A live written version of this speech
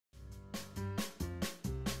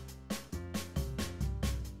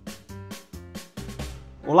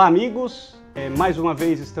Olá amigos, mais uma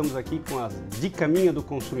vez estamos aqui com a Dica Caminha do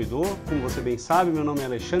Consumidor. Como você bem sabe, meu nome é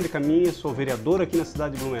Alexandre Caminha, sou vereador aqui na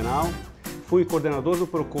cidade de Blumenau. Fui coordenador do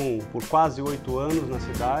PROCON por quase 8 anos na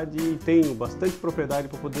cidade e tenho bastante propriedade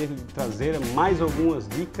para poder trazer mais algumas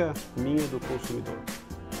dicas minhas do consumidor.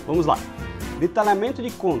 Vamos lá! Detalhamento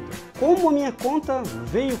de conta. Como a minha conta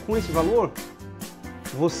veio com esse valor?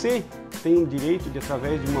 Você tem o direito de,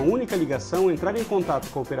 através de uma única ligação, entrar em contato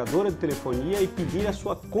com a operadora de telefonia e pedir a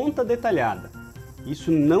sua conta detalhada.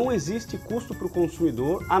 Isso não existe custo para o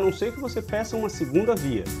consumidor, a não ser que você peça uma segunda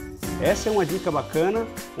via. Essa é uma dica bacana,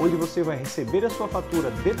 onde você vai receber a sua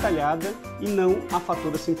fatura detalhada e não a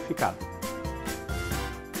fatura simplificada.